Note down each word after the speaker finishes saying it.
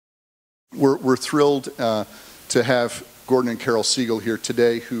We're thrilled to have Gordon and Carol Segal here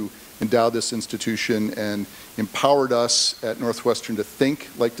today, who endowed this institution and empowered us at Northwestern to think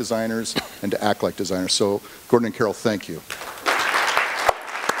like designers and to act like designers. So, Gordon and Carol, thank you.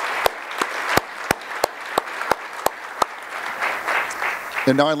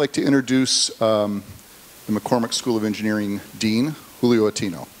 And now I'd like to introduce the McCormick School of Engineering Dean, Julio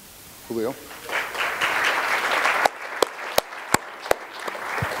Attino. Julio.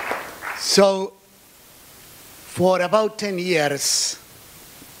 So, for about 10 years,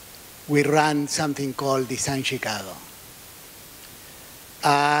 we ran something called Design Chicago.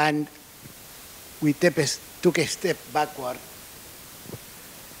 And we took a step backward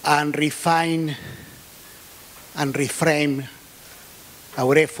and refined and reframed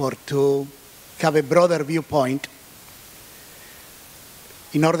our effort to have a broader viewpoint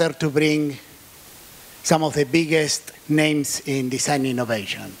in order to bring some of the biggest names in design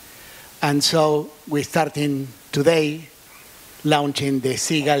innovation. And so we're starting today launching the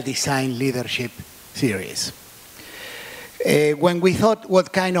Segal Design Leadership Series. When we thought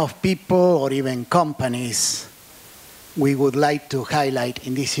what kind of people or even companies we would like to highlight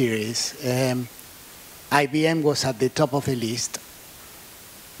in this series, IBM was at the top of the list.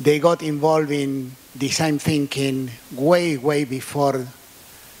 They got involved in design thinking way, way before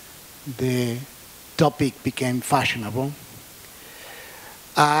the topic became fashionable.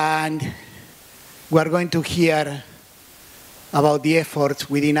 And we're going to hear about the efforts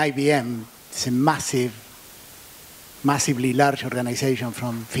within IBM. It's a massively large organization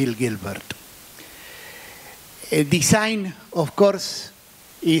from Phil Gilbert. Design, of course,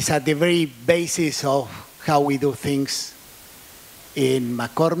 is at the very basis of how we do things in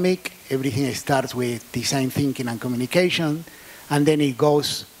McCormick. Everything starts with design thinking and communication, and then it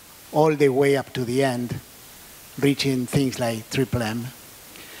goes all the way up to the end, reaching things like Triple M.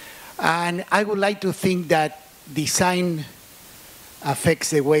 And I would like to think that design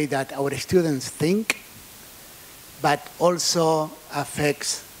affects the way that our students think, but also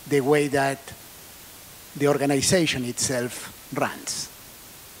affects the way that the organization itself runs.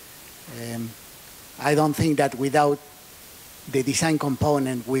 I don't think that without the design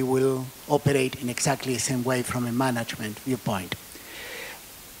component, we will operate in exactly the same way from a management viewpoint.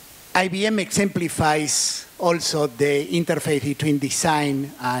 IBM exemplifies also the interface between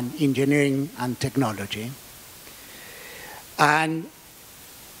design and engineering and technology. And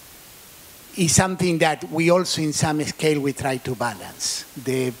is something that we also, in some scale, we try to balance.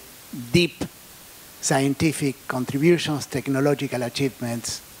 The deep scientific contributions, technological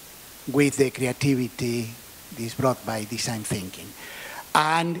achievements, with the creativity is brought by design thinking.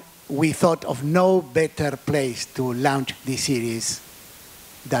 And we thought of no better place to launch this series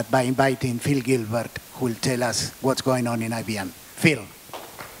than by inviting Phil Gilbert, who will tell us what's going on in IBM. Phil.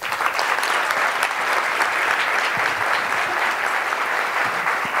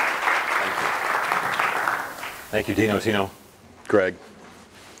 Thank you, Dean Attino. Greg,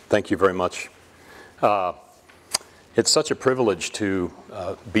 thank you very much. It's such a privilege to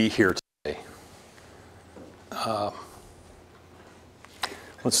be here today.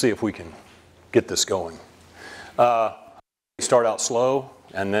 Let's see if we can get this going. We start out slow,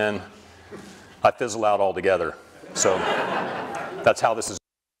 and then I fizzle out altogether. So that's how this is.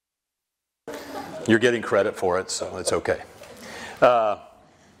 You're getting credit for it, so it's okay.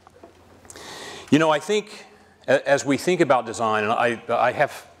 You know, I think as we think about design, and I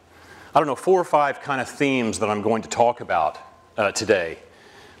have, I don't know, 4 or 5 kind of themes that I'm going to talk about today.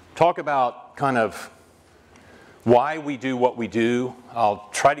 Talk about kind of why we do what we do. I'll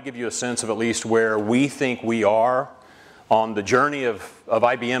try to give you a sense of at least where we think we are on the journey of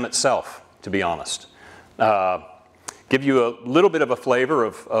IBM itself, to be honest. Give you a little bit of a flavor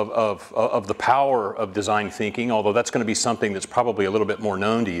of the power of design thinking, although that's going to be something that's probably a little bit more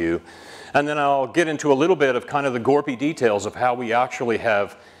known to you. And then I'll get into a little bit of kind of the gorpy details of how we actually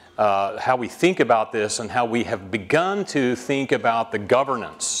have, how we think about this and how we have begun to think about the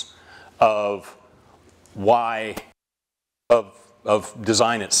governance of of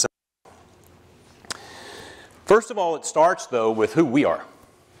design itself. First of all, it starts though with who we are.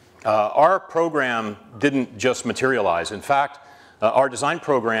 Our program didn't just materialize. In fact, our design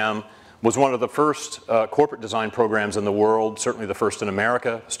program was one of the first corporate design programs in the world, certainly the first in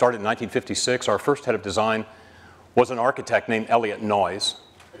America. Started in 1956. Our first head of design was an architect named Elliot Noyes.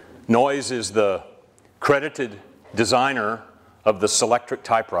 Noyes is the credited designer of the Selectric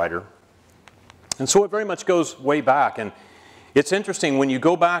typewriter. And so it very much goes way back. And it's interesting when you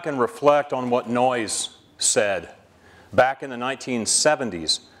go back and reflect on what Noyes said back in the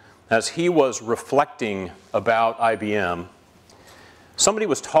 1970s as he was reflecting about IBM. somebody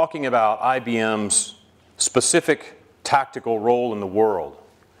was talking about IBM's specific tactical role in the world.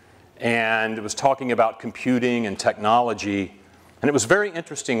 And it was talking about computing and technology. And it was very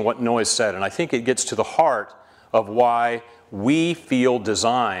interesting what Noyes said, and I think it gets to the heart of why we feel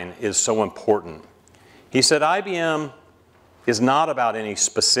design is so important. He said IBM is not about any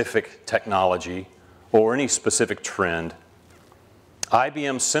specific technology or any specific trend.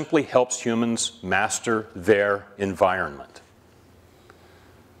 IBM simply helps humans master their environment.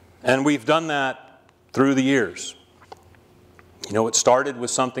 And we've done that through the years. You know, it started with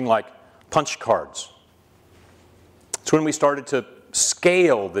something like punch cards. It's when we started to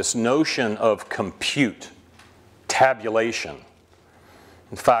scale this notion of compute, tabulation.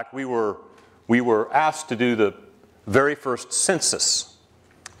 In fact, we were asked to do the very first census.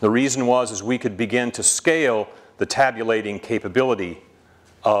 The reason was we could begin to scale the tabulating capability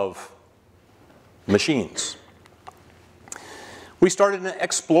of machines. We started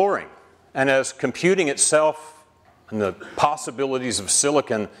exploring, and as computing itself and the possibilities of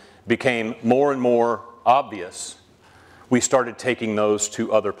silicon became more and more obvious, we started taking those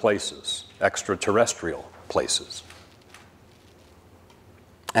to other places, extraterrestrial places.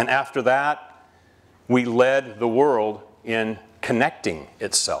 And after that, we led the world in connecting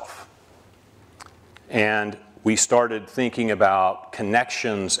itself. And we started thinking about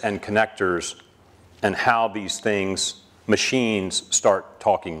connections and connectors and how these things, machines, start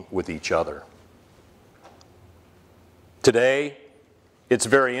talking with each other. Today, it's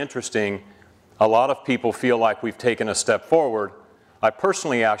very interesting. A lot of people feel like we've taken a step forward. I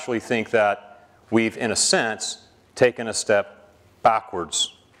personally actually think that we've, in a sense, taken a step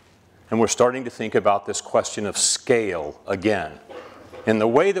backwards. And we're starting to think about this question of scale again. In the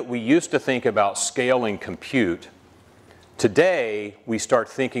way that we used to think about scaling compute, today we start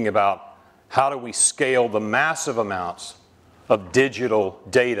thinking about how do we scale the massive amounts of digital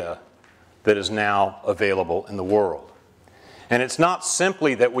data that is now available in the world. And it's not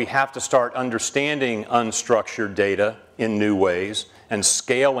simply that we have to start understanding unstructured data in new ways and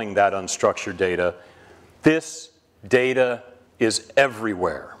scaling that unstructured data. This data is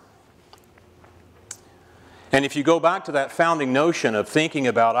everywhere. And if you go back to that founding notion of thinking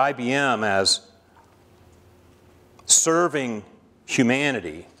about IBM as serving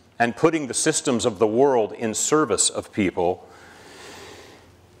humanity and putting the systems of the world in service of people,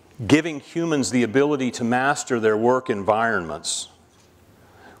 giving humans the ability to master their work environments,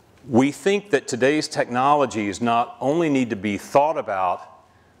 we think that today's technologies not only need to be thought about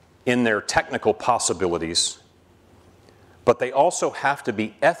in their technical possibilities, but they also have to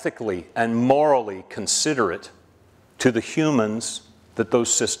be ethically and morally considerate to the humans that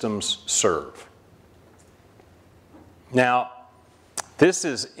those systems serve. Now, this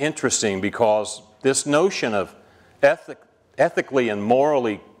is interesting because this notion of ethically and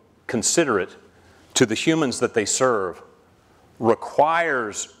morally considerate to the humans that they serve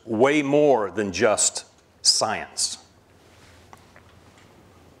requires way more than just science.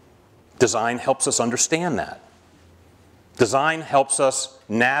 Design helps us understand that. Design helps us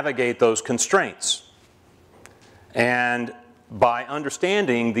navigate those constraints. And by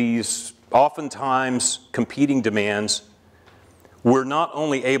understanding these oftentimes competing demands, we're not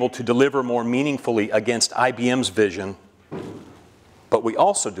only able to deliver more meaningfully against IBM's vision, but we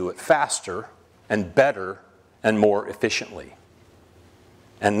also do it faster and better and more efficiently.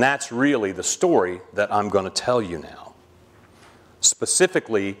 And that's really the story that I'm going to tell you now.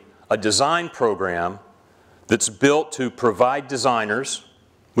 Specifically, a design program that's built to provide designers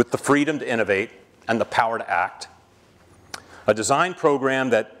with the freedom to innovate and the power to act. A design program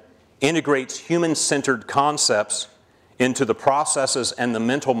that integrates human-centered concepts into the processes and the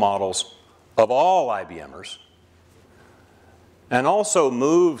mental models of all IBMers, and also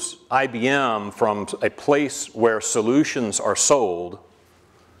moves IBM from a place where solutions are sold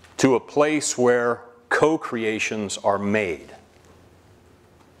to a place where co-creations are made.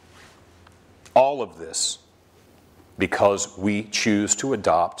 All of this because we choose to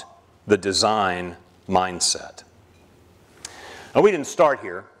adopt the design mindset. Now, we didn't start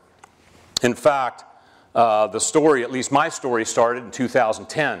here. In fact, the story, at least my story, started in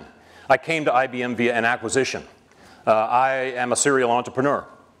 2010. I came to IBM via an acquisition. I am a serial entrepreneur.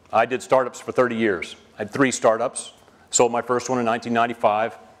 I did startups for 30 years. I had 3 startups. Sold my first one in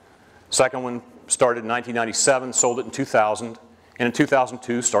 1995. Second one started in 1997, sold it in 2000. And in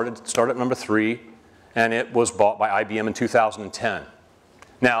 2002, started startup number 3, and it was bought by IBM in 2010.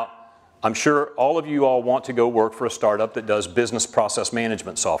 Now, I'm sure all of you all want to go work for a startup that does business process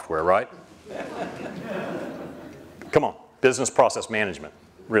management software, right? Come on, business process management.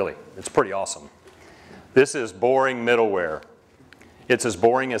 Really, it's pretty awesome. This is boring middleware. It's as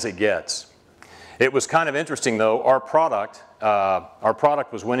boring as it gets. It was kind of interesting though, our product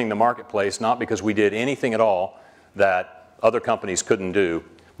was winning the marketplace not because we did anything at all that other companies couldn't do,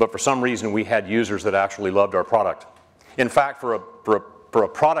 but for some reason we had users that actually loved our product. In fact, for a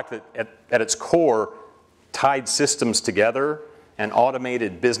product that at its core tied systems together and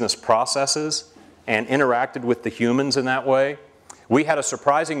automated business processes and interacted with the humans in that way, we had a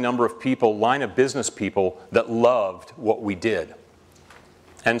surprising number of people, line of business people, that loved what we did.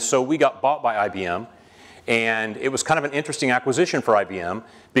 And so we got bought by IBM, and it was kind of an interesting acquisition for IBM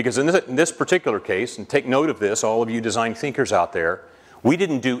because in this particular case, and take note of this, all of you design thinkers out there, we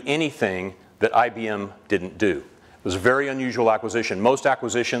didn't do anything that IBM didn't do. It was a very unusual acquisition. Most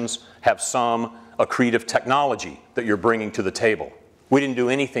acquisitions have some accretive technology that you're bringing to the table. We didn't do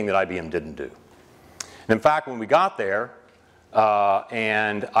anything that IBM didn't do. And in fact, when we got there,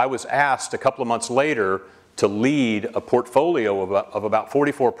 and I was asked a couple of months later to lead a portfolio of about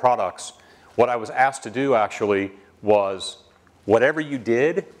 44 products, what I was asked to do actually was, whatever you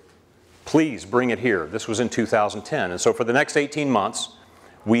did, please bring it here. This was in 2010. And so for the next 18 months,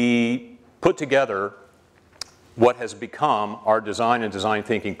 we put together what has become our design and design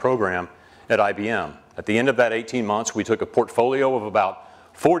thinking program at IBM. At the end of that 18 months, we took a portfolio of about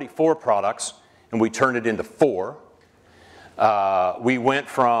 44 products and we turned it into 4. We went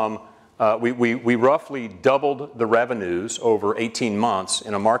from we roughly doubled the revenues over 18 months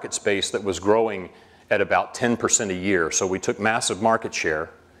in a market space that was growing at about 10% a year. So we took massive market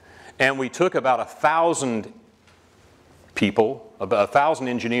share. And we took about 1,000 people, about 1,000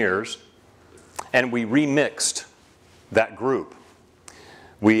 engineers, and we remixed that group.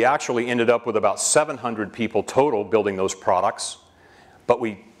 We actually ended up with about 700 people total building those products, but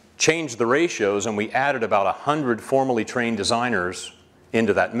we changed the ratios and we added about 100 formally trained designers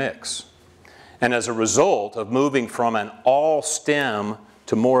into that mix. And as a result of moving from an all STEM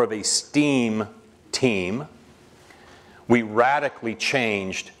to more of a STEAM team, we radically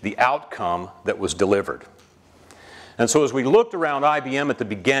changed the outcome that was delivered. And so as we looked around IBM at the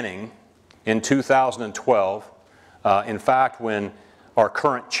beginning in 2012, in fact, when our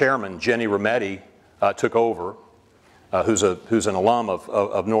current chairman, Jenny Rometty, took over, who's an alum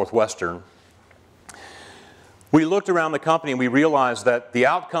of Northwestern, we looked around the company and we realized that the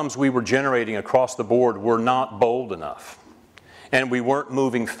outcomes we were generating across the board were not bold enough. And we weren't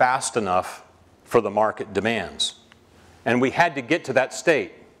moving fast enough for the market demands. And we had to get to that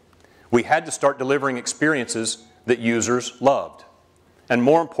state. We had to start delivering experiences that users loved. And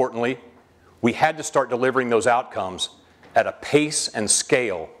more importantly, we had to start delivering those outcomes at a pace and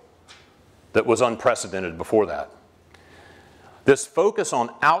scale that was unprecedented before that. This focus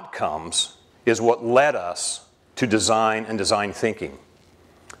on outcomes is what led us to design and design thinking.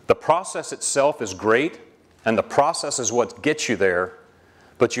 The process itself is great, and the process is what gets you there,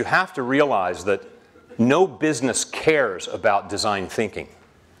 but you have to realize that no business cares about design thinking.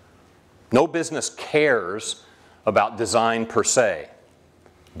 No business cares about design per se.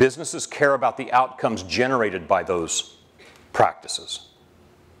 Businesses care about the outcomes generated by those practices.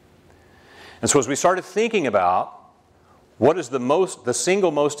 And so as we started thinking about what is the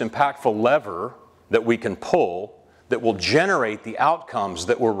single most impactful lever that we can pull that will generate the outcomes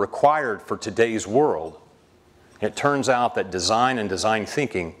that were required for today's world, it turns out that design and design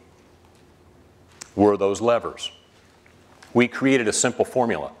thinking were those levers. We created a simple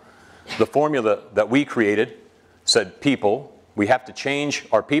formula. The formula that we created said people, we have to change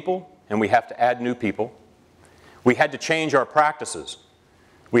our people and we have to add new people. We had to change our practices.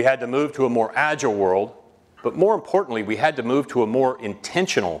 We had to move to a more agile world, but more importantly, we had to move to a more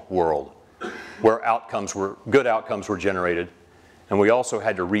intentional world where good outcomes were generated, and we also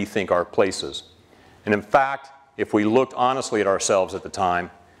had to rethink our places. And in fact, if we looked honestly at ourselves at the time,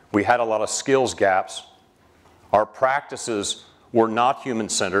 we had a lot of skills gaps. Our practices were not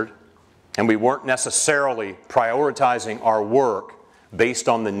human-centered, and we weren't necessarily prioritizing our work based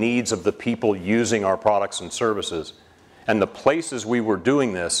on the needs of the people using our products and services. And the places we were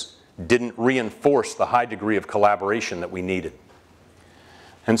doing this didn't reinforce the high degree of collaboration that we needed.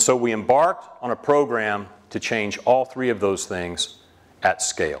 And so we embarked on a program to change all 3 of those things at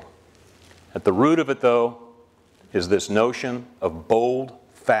scale. At the root of it, though, is this notion of bold,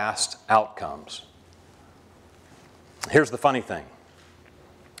 fast outcomes. Here's the funny thing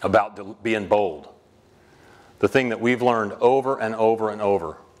about being bold. The thing that we've learned over and over and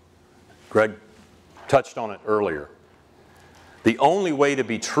over. Greg touched on it earlier. The only way to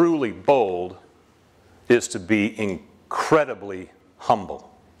be truly bold is to be incredibly humble.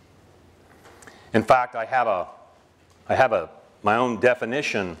 In fact, I have my own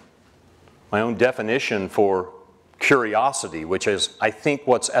definition for curiosity, which is, I think,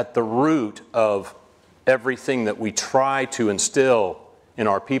 what's at the root of everything that we try to instill in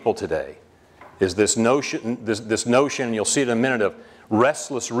our people today, is this notion, and you'll see it in a minute, of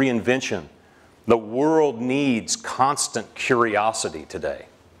restless reinvention. The world needs constant curiosity today.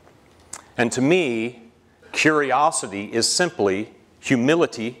 And to me, curiosity is simply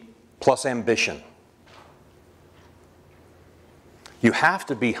humility plus ambition. You have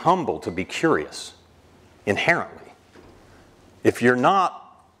to be humble to be curious, inherently. If you're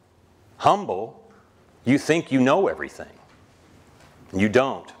not humble, you think you know everything. You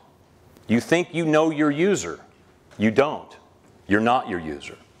don't. You think you know your user. You don't. You're not your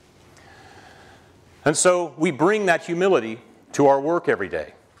user. And so we bring that humility to our work every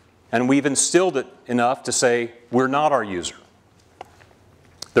day. And we've instilled it enough to say, we're not our user.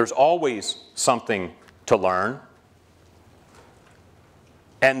 There's always something to learn.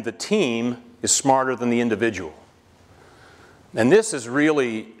 And the team is smarter than the individual. And this is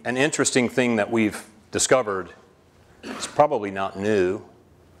really an interesting thing that we've discovered. It's probably not new,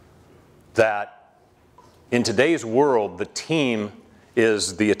 that in today's world, the team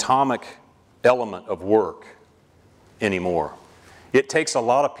is the atomic element of work anymore. It takes a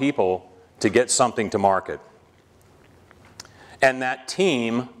lot of people to get something to market. And that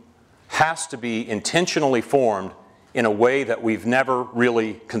team has to be intentionally formed in a way that we've never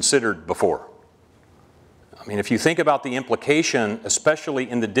really considered before. I mean, if you think about the implication, especially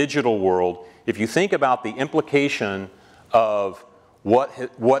in the digital world, if you think about the implication of what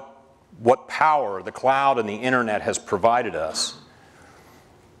power the cloud and the internet has provided us,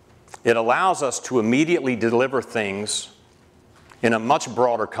 it allows us to immediately deliver things in a much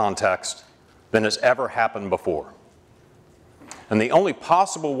broader context than has ever happened before. And the only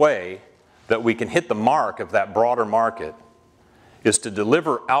possible way that we can hit the mark of that broader market is to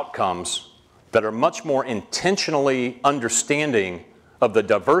deliver outcomes that are much more intentionally understanding of the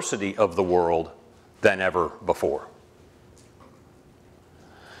diversity of the world than ever before.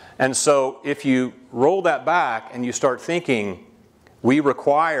 And so if you roll that back and you start thinking, we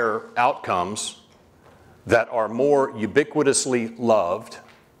require outcomes that are more ubiquitously loved,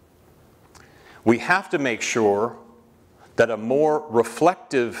 we have to make sure that a more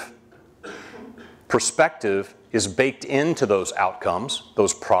reflective perspective is baked into those outcomes,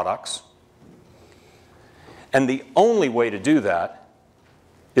 those products. And the only way to do that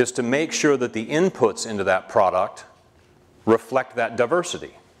is to make sure that the inputs into that product reflect that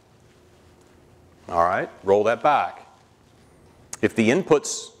diversity. All right, roll that back. If the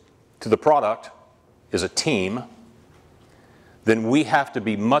inputs to the product is a team, then we have to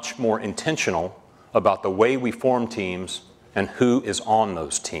be much more intentional about the way we form teams and who is on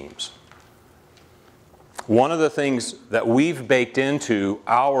those teams. One of the things that we've baked into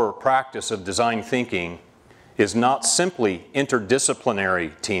our practice of design thinking is not simply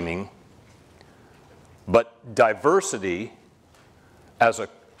interdisciplinary teaming, but diversity as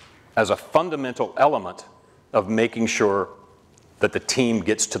a fundamental element of making sure that the team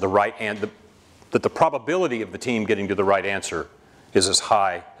gets to the right answer, that the probability of the team getting to the right answer is as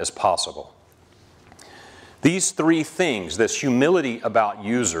high as possible. These three things, this humility about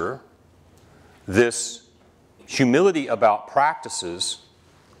user, this humility about practices,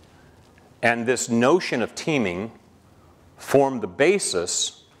 and this notion of teaming, form the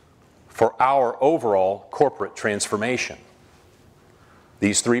basis for our overall corporate transformation.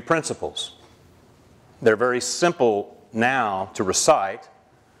 These three principles. They're very simple now to recite: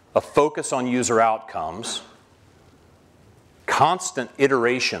 a focus on user outcomes, constant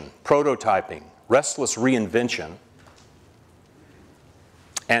iteration, prototyping, restless reinvention,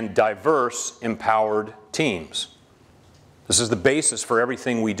 and diverse, empowered teams. This is the basis for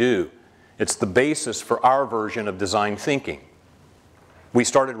everything we do. It's the basis for our version of design thinking. We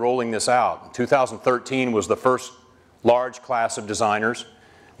started rolling this out. 2013 was the first large class of designers.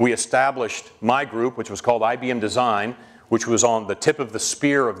 We established my group, which was called IBM Design, which was on the tip of the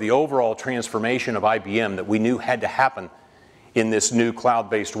spear of the overall transformation of IBM that we knew had to happen in this new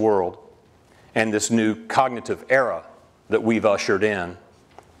cloud-based world and this new cognitive era that we've ushered in.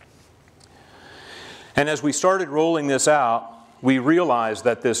 And as we started rolling this out, we realized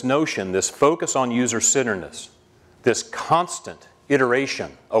that this notion, this focus on user-centeredness, this constant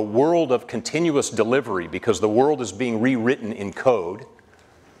iteration, a world of continuous delivery because the world is being rewritten in code,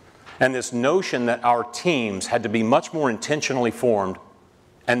 and this notion that our teams had to be much more intentionally formed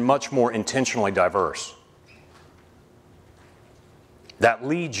and much more intentionally diverse. That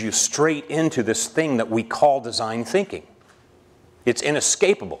leads you straight into this thing that we call design thinking. It's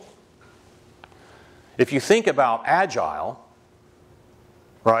inescapable. If you think about agile,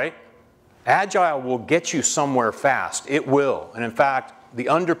 right? Agile will get you somewhere fast. It will. And in fact, the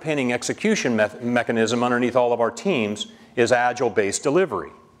underpinning execution mechanism underneath all of our teams is Agile-based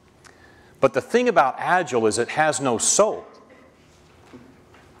delivery. But the thing about Agile is it has no soul.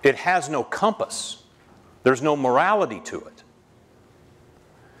 It has no compass. There's no morality to it.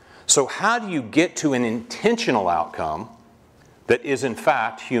 So how do you get to an intentional outcome that is in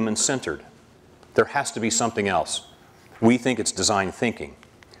fact human-centered? There has to be something else. We think it's design thinking.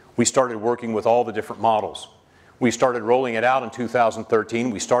 We started working with all the different models. We started rolling it out in 2013.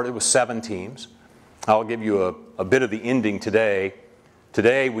 We started with 7 teams. I'll give you a bit of the ending today.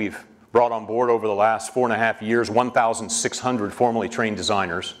 Today we've brought on board over the last 4.5 years 1,600 formally trained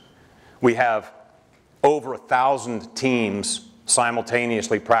designers. We have over 1,000 teams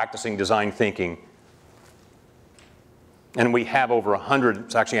simultaneously practicing design thinking. And we have over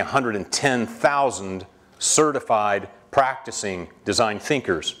 110,000 certified practicing design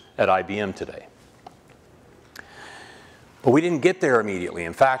thinkers at IBM today. But we didn't get there immediately.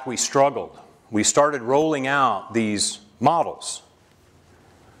 In fact, we struggled. We started rolling out these models.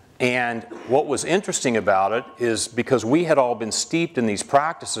 And what was interesting about it is because we had all been steeped in these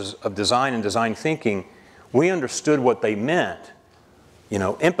practices of design and design thinking, we understood what they meant. You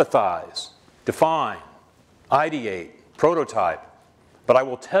know, empathize, define, ideate, prototype. But I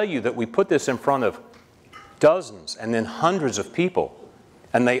will tell you that we put this in front of dozens and then hundreds of people,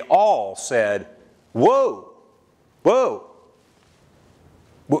 and they all said, whoa, whoa,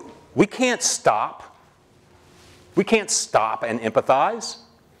 we can't stop. We can't stop and empathize.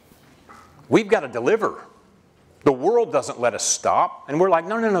 We've got to deliver. The world doesn't let us stop. And we're like,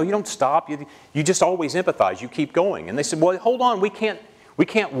 no, no, no, you don't stop. You just always empathize. You keep going. And they said, well, hold on, we can't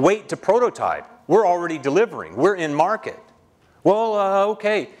wait to prototype. We're already delivering. We're in market. Well,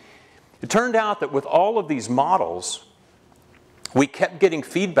 okay. It turned out that with all of these models, we kept getting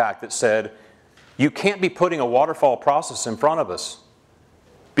feedback that said, you can't be putting a waterfall process in front of us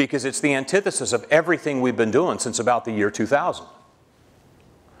because it's the antithesis of everything we've been doing since about the year 2000.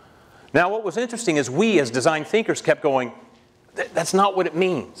 Now, what was interesting is we, as design thinkers, kept going, that's not what it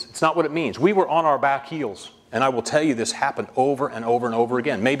means. It's not what it means. We were on our back heels. And I will tell you this happened over and over and over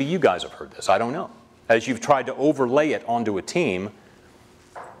again. Maybe you guys have heard this. I don't know. As you've tried to overlay it onto a team,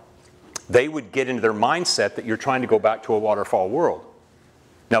 they would get into their mindset that you're trying to go back to a waterfall world.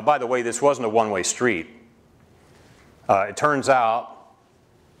 Now, by the way, this wasn't a one-way street. It turns out,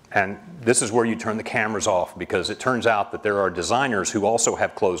 and this is where you turn the cameras off, because it turns out that there are designers who also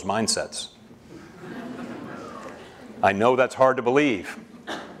have closed mindsets. I know that's hard to believe.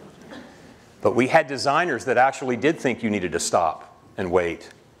 But we had designers that actually did think you needed to stop and wait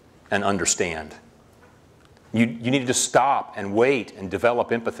and understand. You needed to stop and wait and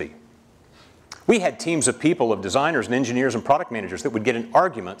develop empathy. We had teams of people, of designers and engineers and product managers that would get in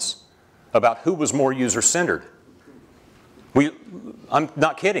arguments about who was more user-centered. I'm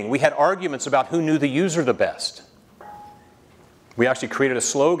not kidding. We had arguments about who knew the user the best. We actually created a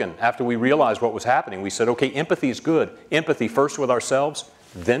slogan after we realized what was happening. We said, okay, empathy is good. Empathy first with ourselves,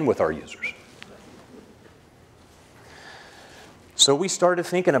 then with our users. So we started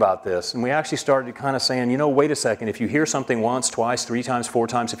thinking about this, and we actually started kind of saying, you know, wait a second, if you hear something once, twice, 3 times, 4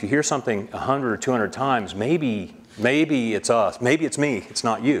 times, if you hear something 100 or 200 times, maybe it's us, maybe it's me, it's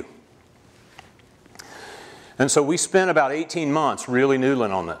not you. And so we spent about 18 months really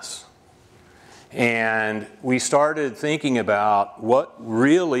noodling on this. And we started thinking about what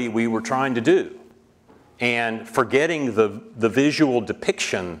really we were trying to do. And forgetting the visual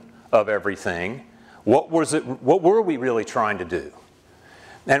depiction of everything, what were we really trying to do?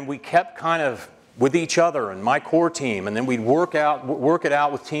 And we kept kind of with each other and my core team, and then we'd work it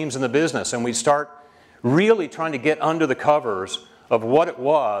out with teams in the business, and we'd start really trying to get under the covers of what it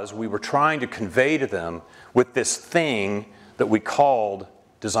was we were trying to convey to them with this thing that we called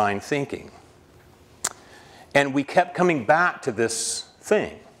design thinking. And we kept coming back to this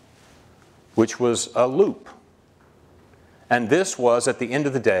thing, which was a loop. And this was, at the end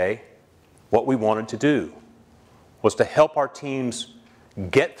of the day, what we wanted to do, was to help our teams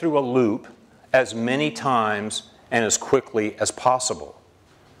get through a loop as many times and as quickly as possible.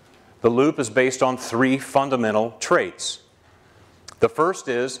 The loop is based on 3 fundamental traits. The first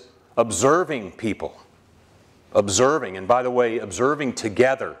is observing people. Observing, and by the way, observing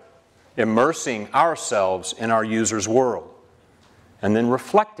together, immersing ourselves in our user's world, and then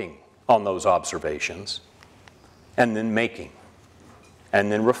reflecting on those observations, and then making,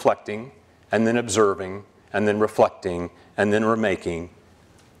 and then reflecting, and then observing, and then reflecting, and then remaking,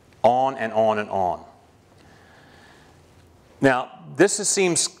 on and on and on. Now, this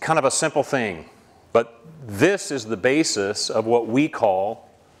seems kind of a simple thing, but this is the basis of what we call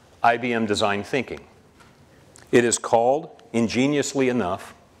IBM design thinking. It is called, ingeniously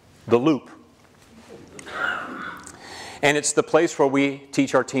enough, the loop. And it's the place where we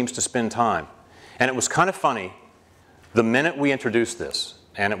teach our teams to spend time. And it was kind of funny, the minute we introduced this,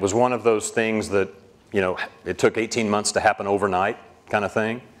 and it was one of those things that, you know, it took 18 months to happen overnight kind of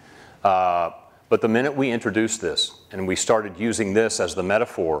thing. But the minute we introduced this and we started using this as the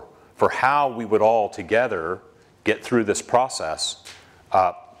metaphor for how we would all together get through this process,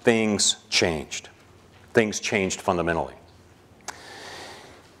 things changed. Things changed fundamentally.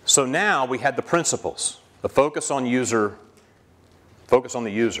 So now we had the principles, the focus on the user.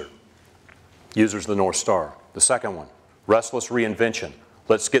 User's the North Star. The second one, restless reinvention.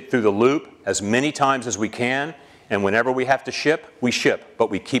 Let's get through the loop as many times as we can, and whenever we have to ship, we ship, but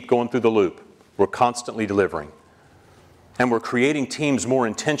we keep going through the loop. We're constantly delivering. And we're creating teams more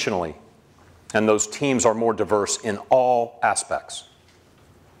intentionally, and those teams are more diverse in all aspects.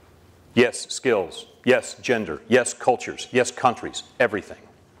 Yes, skills. Yes, gender. Yes, cultures. Yes, countries. Everything.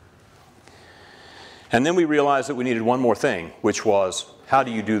 And then we realized that we needed one more thing, which was, how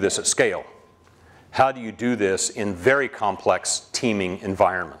do you do this at scale? How do you do this in very complex teaming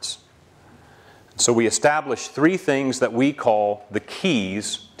environments? So we established three things that we call the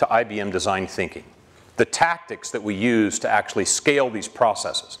keys to IBM design thinking, the tactics that we use to actually scale these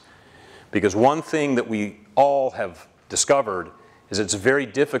processes. Because one thing that we all have discovered is it's very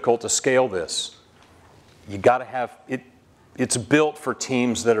difficult to scale this. You got to have it. It's built for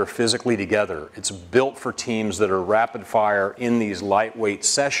teams that are physically together. It's built for teams that are rapid fire in these lightweight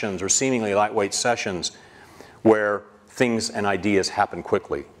sessions or seemingly lightweight sessions where things and ideas happen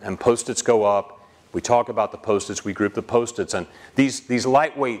quickly. And Post-its go up. We talk about the Post-its. We group the Post-its. And these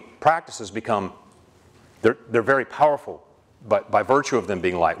lightweight practices become, they're very powerful by virtue of them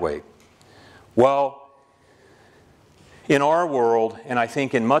being lightweight. Well, in our world, and I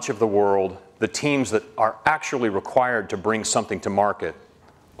think in much of the world, the teams that are actually required to bring something to market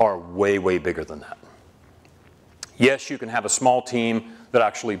are way, way bigger than that. Yes, you can have a small team that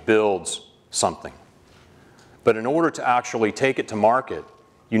actually builds something. But in order to actually take it to market,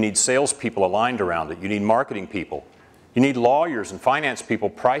 you need salespeople aligned around it. You need marketing people. You need lawyers and finance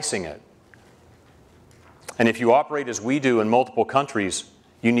people pricing it. And if you operate as we do in multiple countries,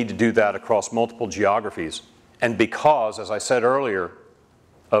 you need to do that across multiple geographies. And because, as I said earlier,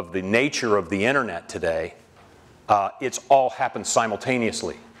 of the nature of the internet today, it's all happens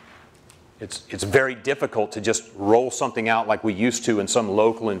simultaneously. It's very difficult to just roll something out like we used to in some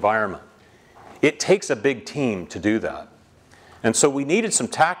local environment. It takes a big team to do that. And so we needed some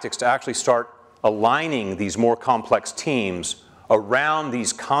tactics to actually start aligning these more complex teams around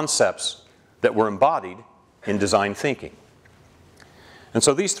these concepts that were embodied in design thinking. And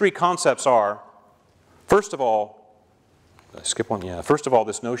so these three concepts are, first of all, skip one, yeah. First of all,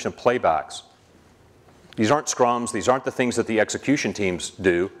 this notion of playbacks. These aren't scrums, these aren't the things that the execution teams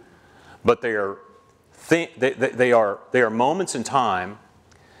do, but they are moments in time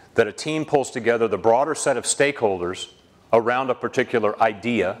that a team pulls together the broader set of stakeholders around a particular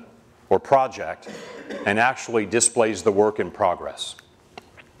idea or project and actually displays the work in progress.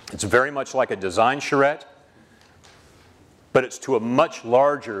 It's very much like a design charrette, but it's to a much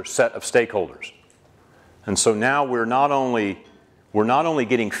larger set of stakeholders. And so now we're not only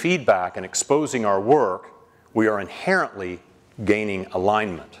getting feedback and exposing our work, we are inherently gaining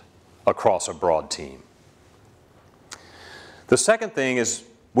alignment across a broad team. The second thing is,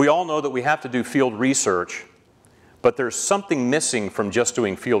 we all know that we have to do field research, but there's something missing from just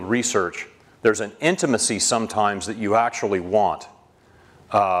doing field research. There's an intimacy sometimes that you actually want,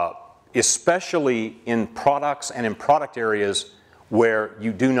 especially in products and in product areas where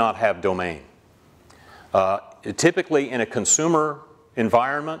you do not have domain. Typically in a consumer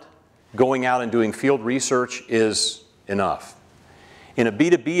environment, going out and doing field research is enough. In a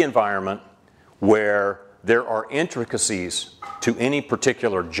B2B environment where there are intricacies to any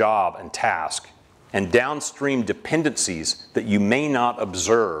particular job and task and downstream dependencies that you may not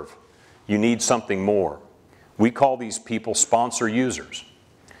observe, you need something more. We call these people sponsor users.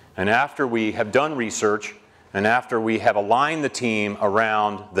 And after we have done research and after we have aligned the team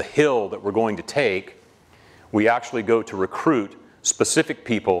around the hill that we're going to take, we actually go to recruit specific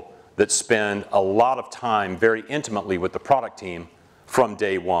people that spend a lot of time very intimately with the product team from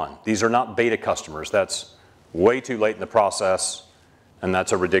day one. These are not beta customers. That's way too late in the process, and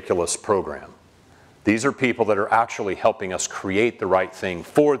that's a ridiculous program. These are people that are actually helping us create the right thing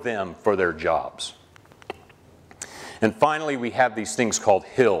for them, for their jobs. And finally, we have these things called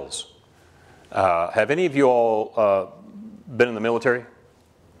hills. Have any of you all been in the military?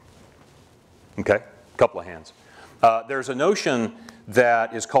 Okay, a couple of hands. There's a notion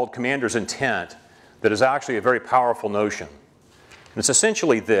that is called commander's intent that is actually a very powerful notion. And it's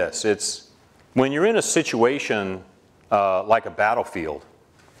essentially this. It's when you're in a situation like a battlefield,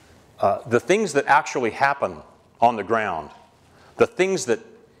 the things that actually happen on the ground, the things that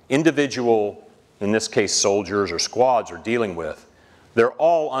individual, in this case soldiers or squads, are dealing with, they're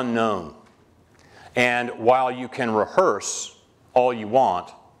all unknown. And while you can rehearse all you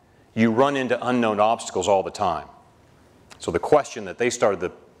want, you run into unknown obstacles all the time. So the question that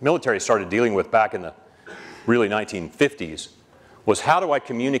the military started dealing with back in the really 1950s was, how do I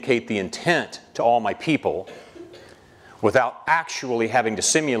communicate the intent to all my people without actually having to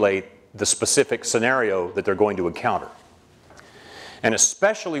simulate the specific scenario that they're going to encounter? And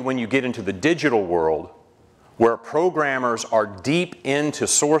especially when you get into the digital world, where programmers are deep into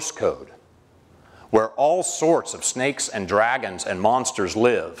source code, where all sorts of snakes and dragons and monsters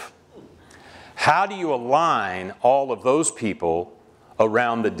live, how do you align all of those people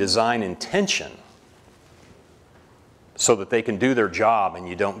around the design intention so that they can do their job and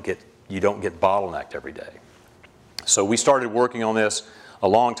you don't get bottlenecked every day? So we started working on this a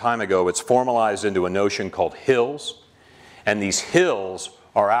long time ago. It's formalized into a notion called hills, and these hills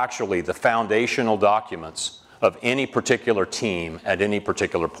are actually the foundational documents of any particular team at any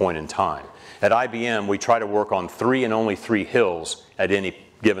particular point in time. At IBM, we try to work on 3 and only 3 hills at any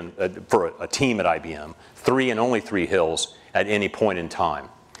given, for a team at IBM, 3 and only 3 hills at any point in time.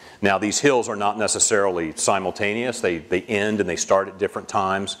 Now, these hills are not necessarily simultaneous. They end and they start at different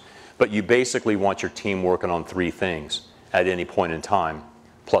times, but you basically want your team working on 3 things at any point in time,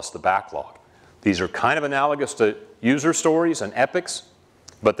 plus the backlog. These are kind of analogous to user stories and epics,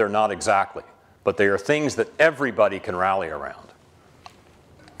 but they're not exactly. But they are things that everybody can rally around.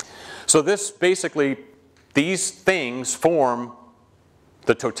 So this basically, these things form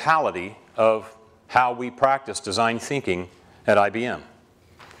the totality of how we practice design thinking at IBM.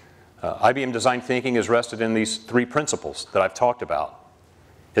 IBM design thinking is rested in these 3 principles that I've talked about.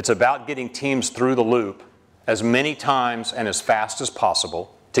 It's about getting teams through the loop as many times and as fast as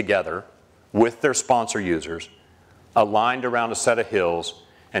possible together with their sponsor users, aligned around a set of hills,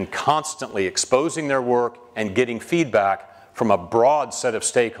 and constantly exposing their work and getting feedback from a broad set of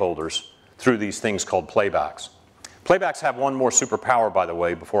stakeholders through these things called playbacks. Playbacks have one more superpower, by the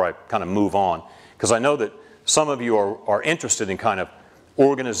way, before I kind of move on, because I know that some of you are interested in kind of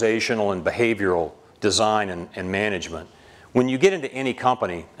organizational and behavioral design and management. When you get into any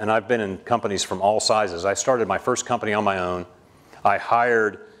company, and I've been in companies from all sizes, I started my first company on my own. I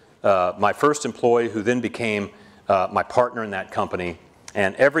hired my first employee, who then became my partner in that company,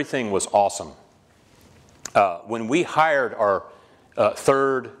 and everything was awesome. When we hired our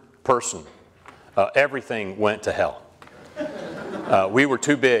 3rd person, everything went to hell. We were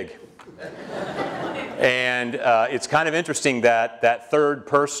too big. And it's kind of interesting that that 3rd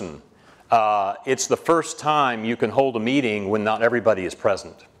person, it's the first time you can hold a meeting when not everybody is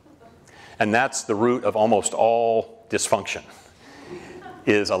present. And that's the root of almost all dysfunction,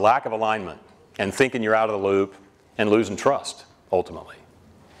 is a lack of alignment and thinking you're out of the loop and losing trust, ultimately.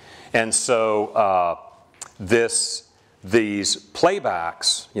 And so these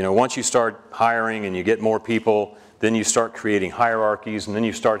playbacks, you know, once you start hiring and you get more people, then you start creating hierarchies, and then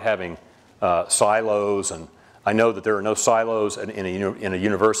you start having silos. And I know that there are no silos in a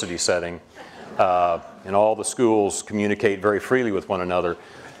university setting, and all the schools communicate very freely with one another.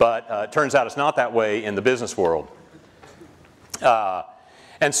 But it turns out it's not that way in the business world.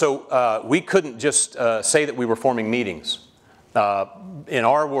 And so we couldn't just say that we were forming meetings. In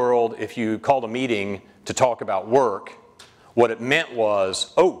our world, if you called a meeting to talk about work, what it meant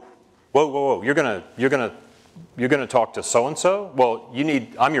was, oh, whoa, you're gonna talk to so-and-so? Well,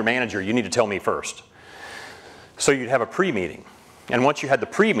 I'm your manager, you need to tell me first. So you'd have a pre-meeting. And once you had the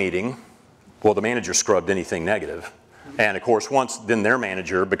pre-meeting, well, the manager scrubbed anything negative. And of course, then their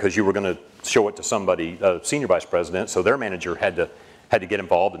manager, because you were gonna show it to somebody, senior vice president, so their manager had to get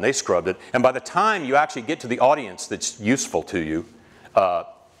involved, and they scrubbed it. And by the time you actually get to the audience that's useful to you,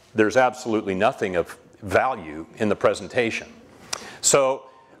 there's absolutely nothing of value in the presentation. So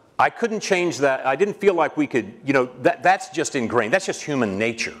I couldn't change that. I didn't feel like we could, you know, that's just ingrained. That's just human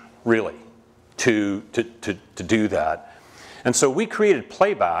nature, really, to do that. And so we created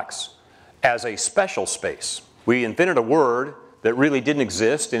playbacks as a special space. We invented a word that really didn't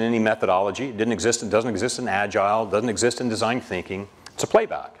exist in any methodology. It didn't exist, it doesn't exist in Agile, doesn't exist in design thinking. It's a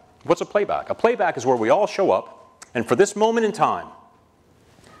playback. What's a playback? A playback is where we all show up, and for this moment in time,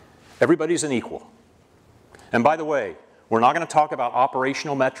 everybody's an equal. And by the way, we're not going to talk about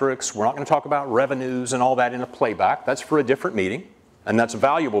operational metrics, we're not going to talk about revenues and all that in a playback. That's for a different meeting, and that's a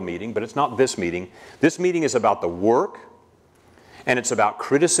valuable meeting, but it's not this meeting. This meeting is about the work, and it's about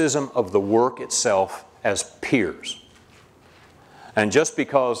criticism of the work itself as peers. And just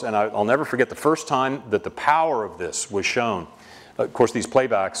because, and I'll never forget the first time that the power of this was shown. Of course, these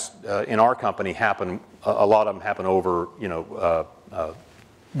playbacks in our company happen, a lot of them happen over,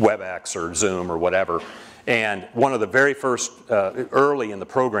 WebEx or Zoom or whatever. And one of the very first, early in the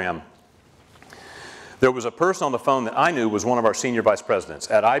program, there was a person on the phone that I knew was one of our senior vice presidents.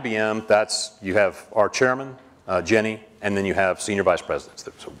 At IBM, you have our chairman, Jenny, and then you have senior vice presidents.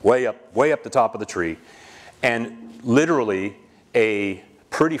 So way up the top of the tree. And literally a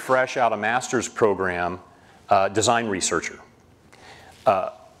pretty fresh out of master's program design researcher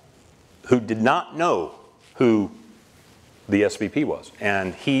who did not know who the SVP was.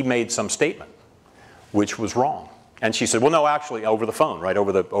 And he made some statement which was wrong. And she said, well, no, actually, over the phone, right,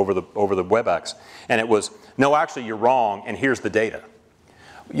 over the WebEx. And it was, no, actually, you're wrong, and here's the data.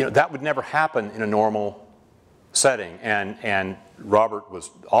 That would never happen in a normal setting. And Robert was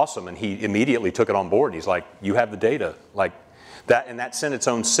awesome, and he immediately took it on board. He's like, you have the data, like that, and that sent its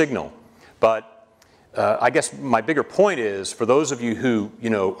own signal. But I guess my bigger point is, for those of you who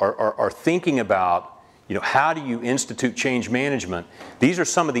are thinking about how do you institute change management, these are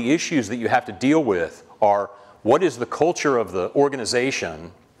some of the issues that you have to deal with. Are what is the culture of the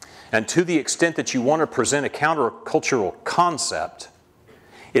organization, and to the extent that you want to present a countercultural concept,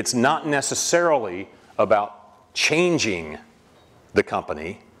 it's not necessarily about changing the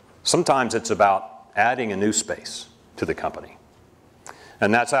company. Sometimes it's about adding a new space to the company.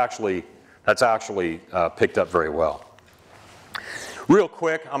 And that's actually picked up very well. Real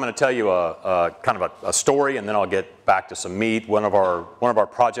quick, I'm going to tell you kind of a story, and then I'll get back to some meat. One of our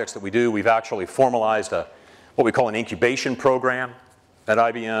projects that we do, we've actually formalized what we call an incubation program at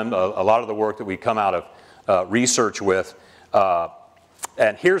IBM. A lot of the work that we come out of research with.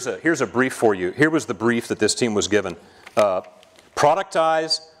 And here's a brief for you. Here was the brief that this team was given.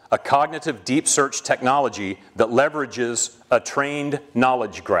 Productize a cognitive deep search technology that leverages a trained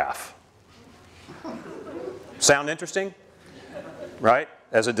knowledge graph. Sound interesting? Right?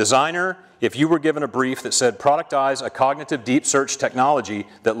 As a designer, if you were given a brief that said productize a cognitive deep search technology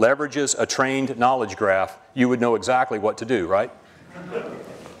that leverages a trained knowledge graph, you would know exactly what to do, right?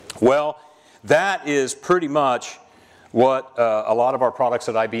 Well, that is pretty much what a lot of our products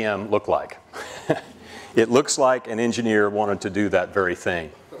at IBM look like. It looks like an engineer wanted to do that very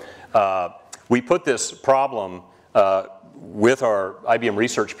thing. We put this problem with our IBM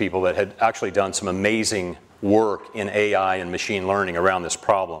research people that had actually done some amazing work in AI and machine learning around this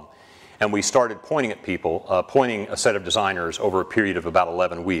problem. And we started pointing at people, pointing a set of designers over a period of about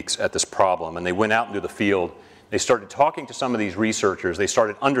 11 weeks at this problem. And they went out into the field. They started talking to some of these researchers. They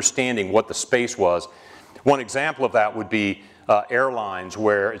started understanding what the space was. One example of that would be airlines,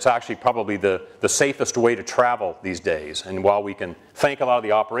 where it's actually probably the safest way to travel these days. And while we can thank a lot of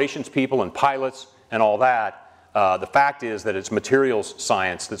the operations people and pilots and all that, the fact is that it's materials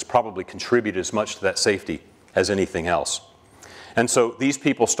science that's probably contributed as much to that safety as anything else. And so these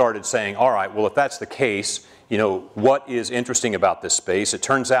people started saying, all right, well, if that's the case, what is interesting about this space? It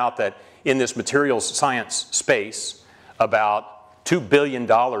turns out that in this materials science space, about $2 billion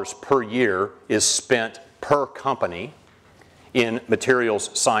per year is spent per company in materials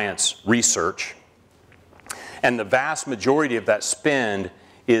science research. And the vast majority of that spend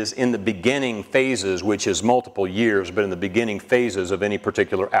is in the beginning phases, which is multiple years, but in the beginning phases of any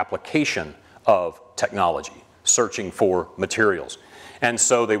particular application of technology, searching for materials. And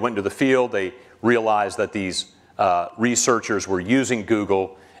so they went to the field. They realized that these researchers were using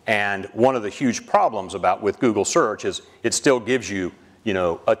Google, and one of the huge problems with Google search is it still gives you,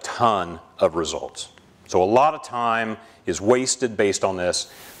 a ton of results. So a lot of time is wasted based on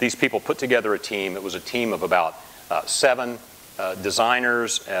this. These people put together a team. It was a team of about 7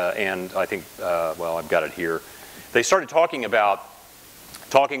 designers, and I think, well, I've got it here. They started talking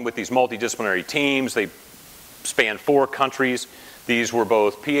with these multidisciplinary teams. They spanned 4 countries. These were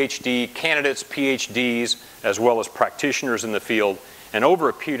both PhD candidates, PhDs, as well as practitioners in the field. And over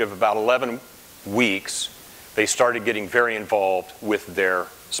a period of about 11 weeks, they started getting very involved with their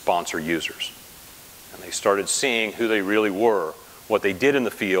sponsor users. And they started seeing who they really were, what they did in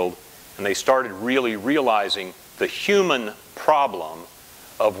the field, and they started really realizing the human problem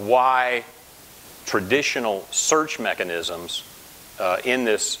of why traditional search mechanisms in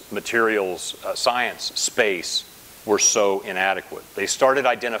this materials science space were so inadequate. They started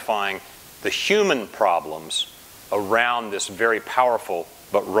identifying the human problems around this very powerful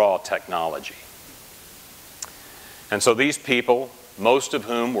but raw technology. And so these people, most of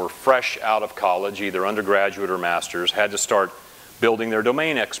whom were fresh out of college, either undergraduate or master's, had to start building their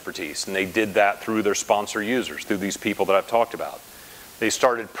domain expertise. And they did that through their sponsor users, through these people that I've talked about. they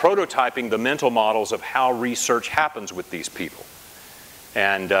started prototyping the mental models of how research happens with these people.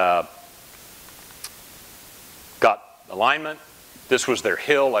 And got alignment. This was their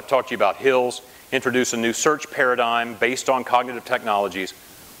hill. I've talked to you about hills. Introduce a new search paradigm based on cognitive technologies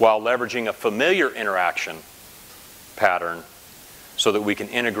while leveraging a familiar interaction pattern so that we can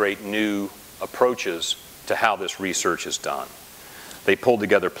integrate new approaches to how this research is done. They pulled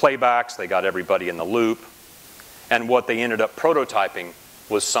together playbacks. They got everybody in the loop. And what they ended up prototyping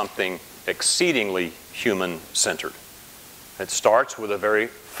was something exceedingly human-centered. It starts with a very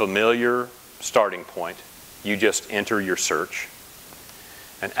familiar starting point. You just enter your search.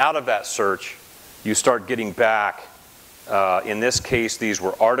 And out of that search, you start getting back. In this case, these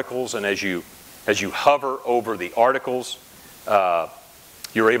were articles, and as you hover over the articles,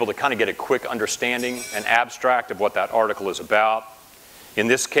 you're able to kind of get a quick understanding, an abstract of what that article is about. In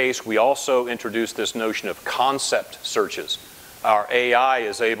this case, we also introduced this notion of concept searches. Our AI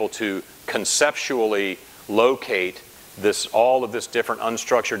is able to conceptually locate all of this different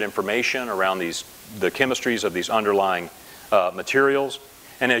unstructured information around the chemistries of these underlying materials.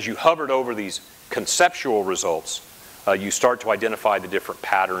 And as you hovered over these conceptual results, you start to identify the different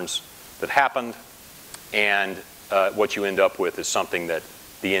patterns that happened, and what you end up with is something that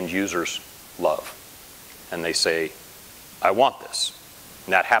the end users love. And they say, I want this.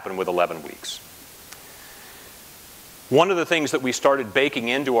 And that happened with 11 weeks. One of the things that we started baking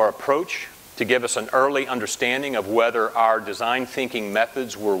into our approach to give us an early understanding of whether our design thinking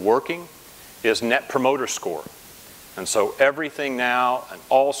methods were working is Net Promoter Score. And so everything now, and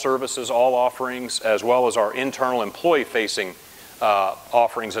all services, all offerings, as well as our internal employee-facing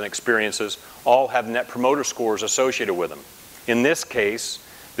offerings and experiences, all have Net Promoter Scores associated with them. In this case,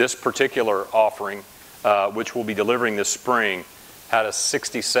 this particular offering, which we'll be delivering this spring, had a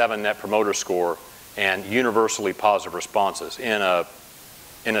 67 Net Promoter Score and universally positive responses. In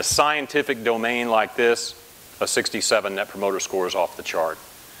a scientific domain like this, a 67 Net Promoter Score is off the chart.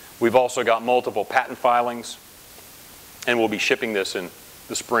 We've also got multiple patent filings, and we'll be shipping this in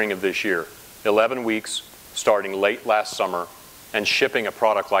the spring of this year. 11 weeks, starting late last summer, and shipping a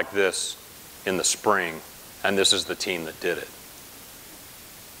product like this in the spring, and this is the team that did it.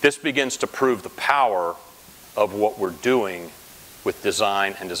 This begins to prove the power of what we're doing with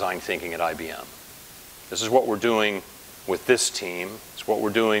design and design thinking at IBM. This is what we're doing with this team. It's what we're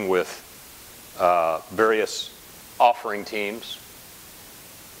doing with various offering teams.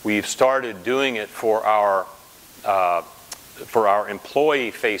 We've started doing it for our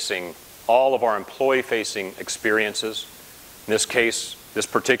employee-facing, all of our employee-facing experiences. In this case, this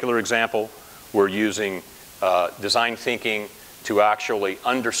particular example, we're using design thinking to actually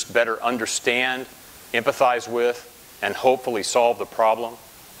better understand, empathize with, and hopefully solve the problem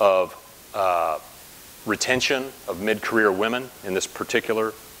of retention of mid-career women in this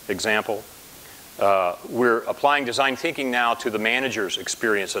particular example. We're applying design thinking now to the manager's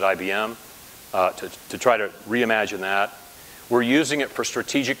experience at IBM to try to reimagine that. We're using it for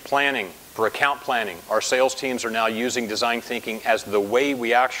strategic planning, for account planning. Our sales teams are now using design thinking as the way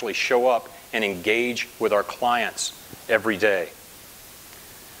we actually show up and engage with our clients every day.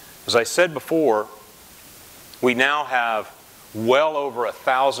 As I said before, we now have well over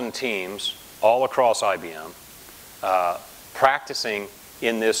 1,000 teams all across IBM practicing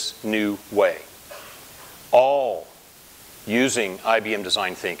in this new way, all using IBM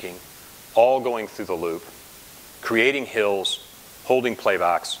design thinking, all going through the loop, creating hills, holding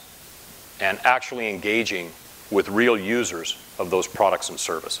playbacks, and actually engaging with real users of those products and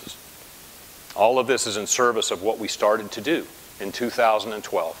services. All of this is in service of what we started to do in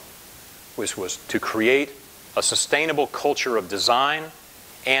 2012, which was to create a sustainable culture of design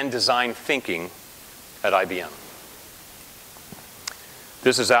and design thinking at IBM.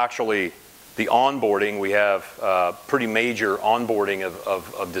 This is actually the onboarding. We have pretty major onboarding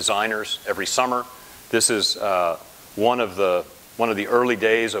of designers every summer. This is one of the early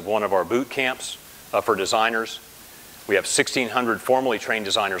days of one of our boot camps for designers. We have 1,600 formally trained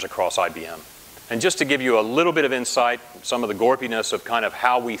designers across IBM. And just to give you a little bit of insight, some of the gorpiness of kind of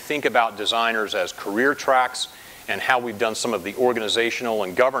how we think about designers as career tracks and how we've done some of the organizational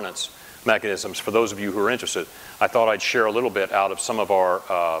and governance mechanisms, for those of you who are interested, I thought I'd share a little bit out of some of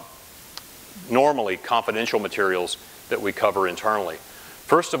our normally confidential materials that we cover internally.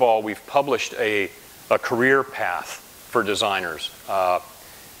 First of all, we've published a career path for designers.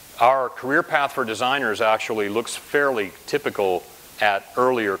 Our career path for designers actually looks fairly typical at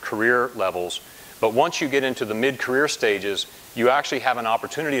earlier career levels, but once you get into the mid-career stages, you actually have an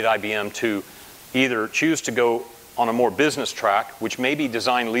opportunity at IBM to either choose to go on a more business track, which may be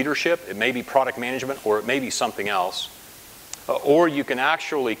design leadership, it may be product management, or it may be something else. or you can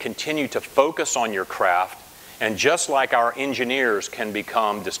actually continue to focus on your craft, and just like our engineers can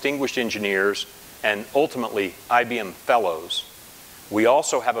become distinguished engineers and ultimately IBM fellows, we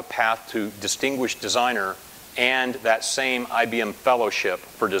also have a path to distinguished designer and that same IBM fellowship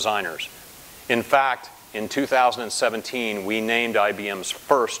for designers. In fact, in 2017, we named IBM's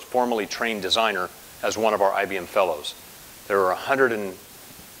first formally trained designer as one of our IBM fellows. There are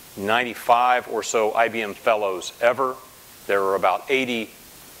 195 or so IBM fellows ever. There are about 80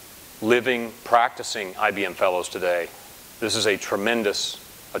 living, practicing IBM fellows today. This is a tremendous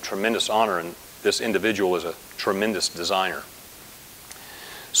honor, and this individual is a tremendous designer.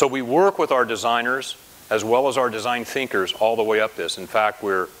 So we work with our designers as well as our design thinkers all the way up this. In fact,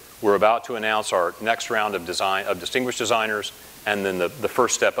 we're about to announce our next round of distinguished designers, and then the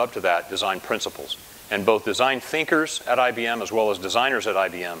first step up to that, design principles. And both design thinkers at IBM as well as designers at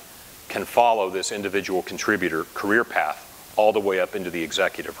IBM can follow this individual contributor career path all the way up into the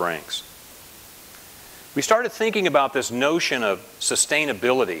executive ranks. We started thinking about this notion of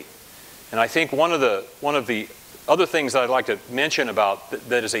sustainability, and I think one of the other things that I'd like to mention about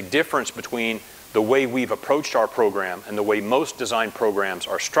that is a difference between the way we've approached our program and the way most design programs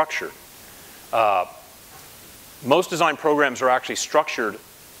are structured. Most design programs are actually structured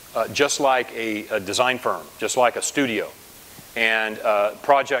just like a design firm, just like a studio. And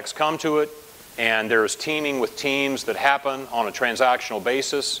projects come to it, and there's teaming with teams that happen on a transactional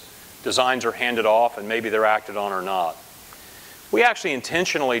basis. Designs are handed off, and maybe they're acted on or not. We actually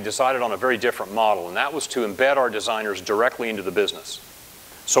intentionally decided on a very different model, and that was to embed our designers directly into the business.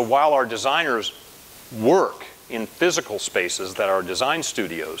 So while our designers work in physical spaces that are design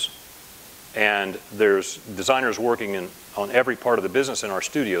studios, and there's designers working on every part of the business in our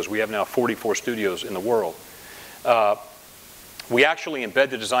studios. We have now 44 studios in the world. We actually embed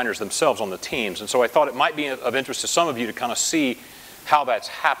the designers themselves on the teams, and so I thought it might be of interest to some of you to kind of see how that's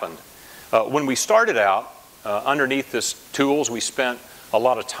happened. When we started out, underneath this tools, we spent a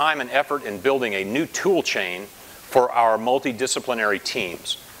lot of time and effort in building a new tool chain for our multidisciplinary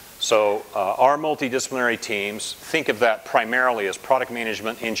teams. So our multidisciplinary teams, think of that primarily as product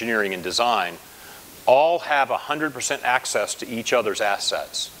management, engineering, and design, all have 100% access to each other's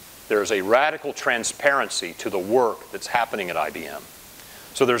assets. There's a radical transparency to the work that's happening at IBM.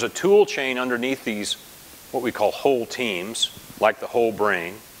 So there's a tool chain underneath these, what we call whole teams, like the whole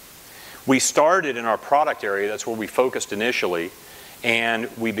brain. We started in our product area, that's where we focused initially, and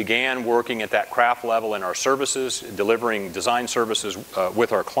we began working at that craft level in our services, delivering design services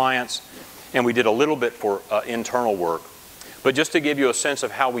with our clients, and we did a little bit for internal work. But just to give you a sense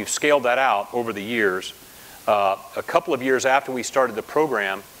of how we've scaled that out over the years, a couple of years after we started the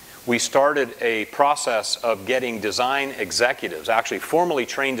program, we started a process of getting design executives, actually formally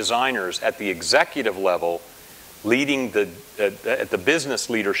trained designers at the executive level, leading at the business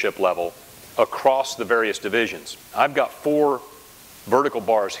leadership level across the various divisions. I've got 4 vertical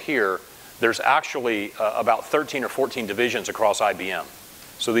bars here. There's actually about 13 or 14 divisions across IBM.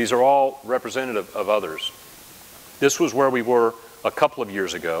 So these are all representative of others. This was where we were a couple of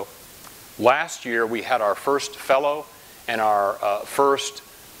years ago. Last year we had our first fellow and our first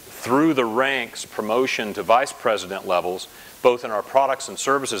through the ranks promotion to vice president levels, both in our products and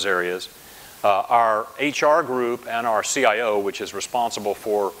services areas. Our HR group and our CIO, which is responsible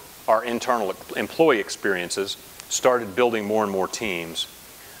for our internal employee experiences, started building more and more teams.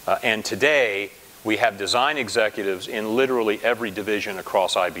 And today, we have design executives in literally every division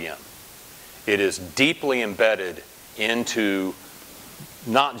across IBM. It is deeply embedded into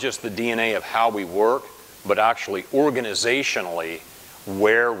not just the DNA of how we work, but actually organizationally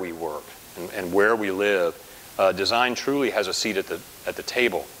where we work and where we live. Design truly has a seat at the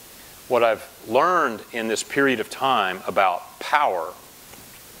table. What I've learned in this period of time about power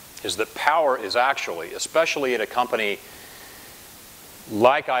is that power is actually, especially at a company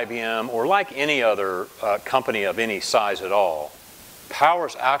like IBM or like any other company of any size at all, power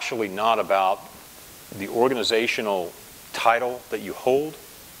is actually not about the organizational title that you hold.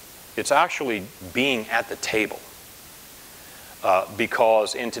 It's actually being at the table.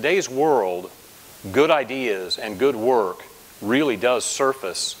 Because in today's world, good ideas and good work really does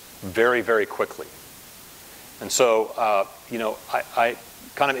surface very, very quickly. And so, I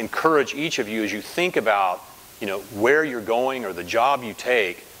kind of encourage each of you as you think about, where you're going or the job you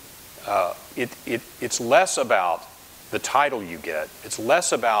take, it's less about the title you get. It's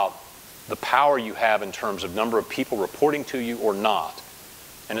less about the power you have in terms of number of people reporting to you or not.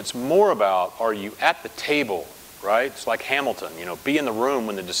 And it's more about, are you at the table, right? It's like Hamilton, be in the room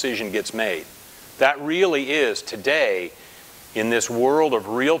when the decision gets made. That really is today, in this world of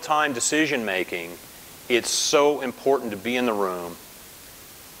real-time decision making, it's so important to be in the room,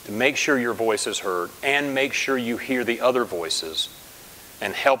 to make sure your voice is heard, and make sure you hear the other voices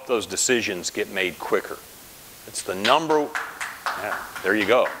and help those decisions get made quicker. It's the there you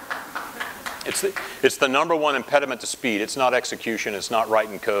go. It's the number one impediment to speed. It's not execution, it's not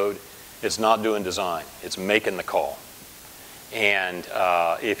writing code, it's not doing design, it's making the call. And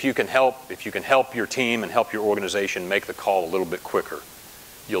if you can help your team and help your organization make the call a little bit quicker,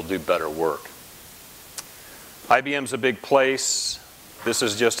 you'll do better work. IBM's a big place. This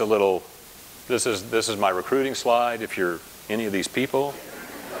is just a little, this is my recruiting slide. If you're any of these people,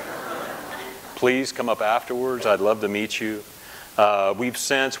 please come up afterwards. I'd love to meet you.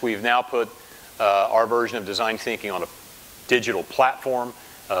 We've now put our version of design thinking on a digital platform.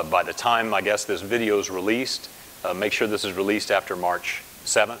 By the time, I guess, this video is released, make sure this is released after March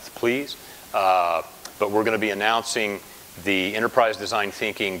 7th, please. But we're going to be announcing the Enterprise Design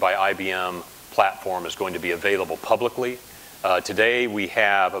Thinking by IBM platform is going to be available publicly. Today we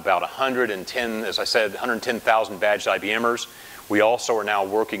have about 110, as I said, 110,000 badged IBMers. We also are now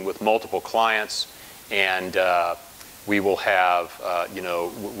working with multiple clients, and we will have,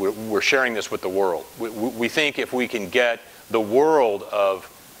 we're sharing this with the world. We think if we can get the world of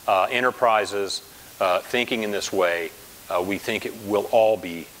enterprises thinking in this way, we think it will all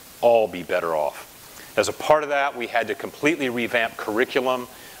be better off. As a part of that, we had to completely revamp curriculum.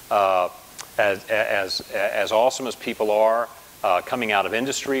 As awesome as people are coming out of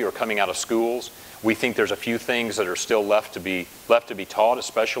industry or coming out of schools, we think there's a few things that are still left to be taught,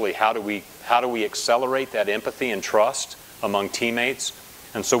 especially how do we accelerate that empathy and trust among teammates.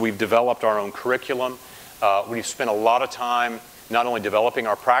 And so we've developed our own curriculum. We've spent a lot of time not only developing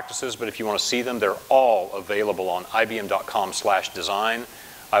our practices, but if you want to see them, they're all available on ibm.com/design.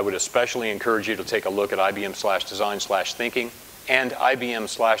 I would especially encourage you to take a look at ibm/design/thinking and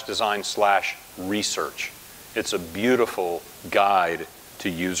ibm/design/research. It's a beautiful guide to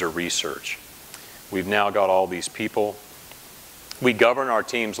user research. We've now got all these people. We govern our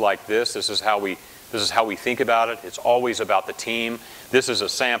teams like this. This is how we think about it. It's always about the team. This is a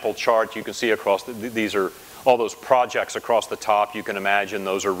sample chart you can see across. These are all those projects across the top. You can imagine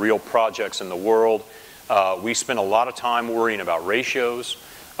those are real projects in the world. We spend a lot of time worrying about ratios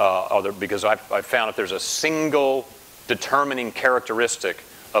because I've found if there's a single determining characteristic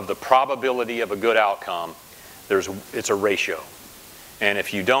of the probability of a good outcome, it's a ratio. And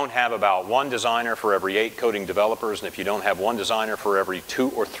if you don't have about one designer for every 8 coding developers, and if you don't have one designer for every 2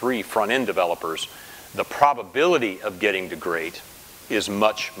 or 3 front-end developers, the probability of getting to great is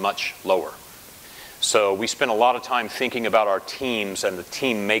much, much lower. So we spend a lot of time thinking about our teams and the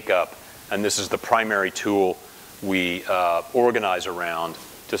team makeup, and this is the primary tool we organize around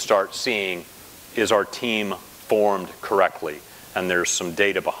to start seeing, is our team formed correctly? And there's some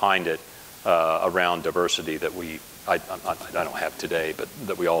data behind it around diversity that I don't have today, but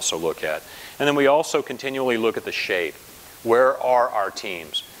that we also look at. And then we also continually look at the shape. Where are our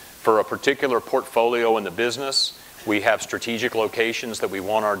teams? For a particular portfolio in the business, we have strategic locations that we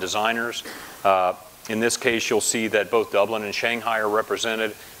want our designers. In this case, you'll see that both Dublin and Shanghai are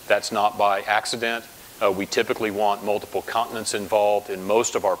represented. That's not by accident. We typically want multiple continents involved in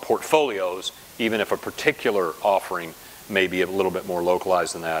most of our portfolios, even if a particular offering may be a little bit more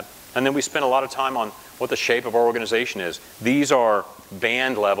localized than that. And then we spend a lot of time on what the shape of our organization is. These are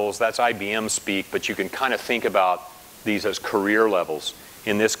band levels. That's IBM speak, but you can kind of think about these as career levels.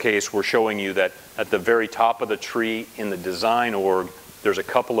 In this case, we're showing you that at the very top of the tree in the design org, there's a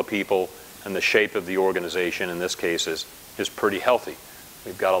couple of people, and the shape of the organization in this case is pretty healthy.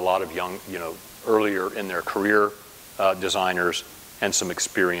 We've got a lot of young, earlier in their career designers and some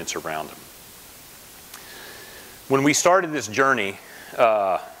experience around them. When we started this journey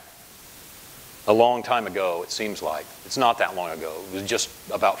a long time ago, it seems like, it's not that long ago, it was just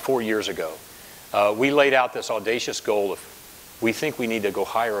about 4 years ago, we laid out this audacious goal of, we think we need to go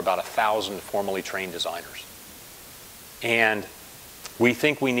hire about 1,000 formally trained designers. And we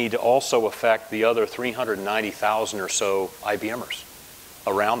think we need to also affect the other 390,000 or so IBMers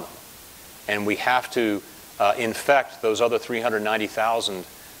around them. And we have to infect those other 390,000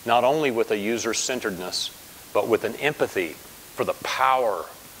 not only with a user-centeredness, but with an empathy for the power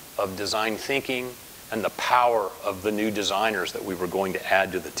of design thinking and the power of the new designers that we were going to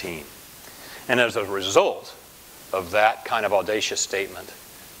add to the team. And as a result of that kind of audacious statement,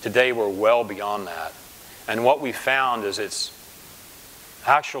 today we're well beyond that. And what we found is it's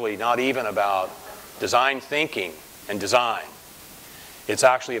actually not even about design thinking and design. It's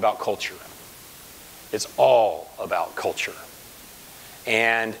actually about culture. It's all about culture.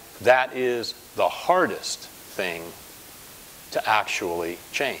 And that is the hardest thing to actually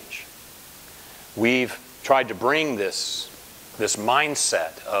change. we've tried to bring this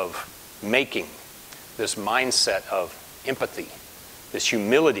mindset of making, this mindset of empathy, this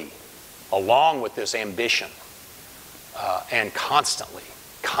humility, along with this ambition, and constantly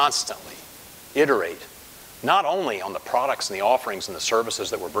iterate, not only on the products and the offerings and the services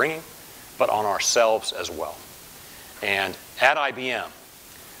that we're bringing, but on ourselves as well. And at IBM,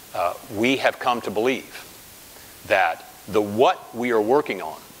 we have come to believe that the what we are working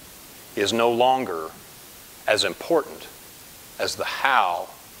on is no longer as important as the how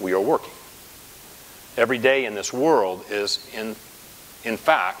we are working. Every day in this world is, in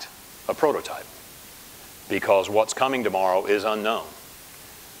fact, a prototype, because what's coming tomorrow is unknown.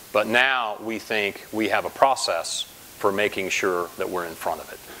 But now we think we have a process for making sure that we're in front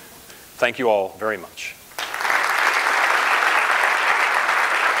of it. Thank you all very much.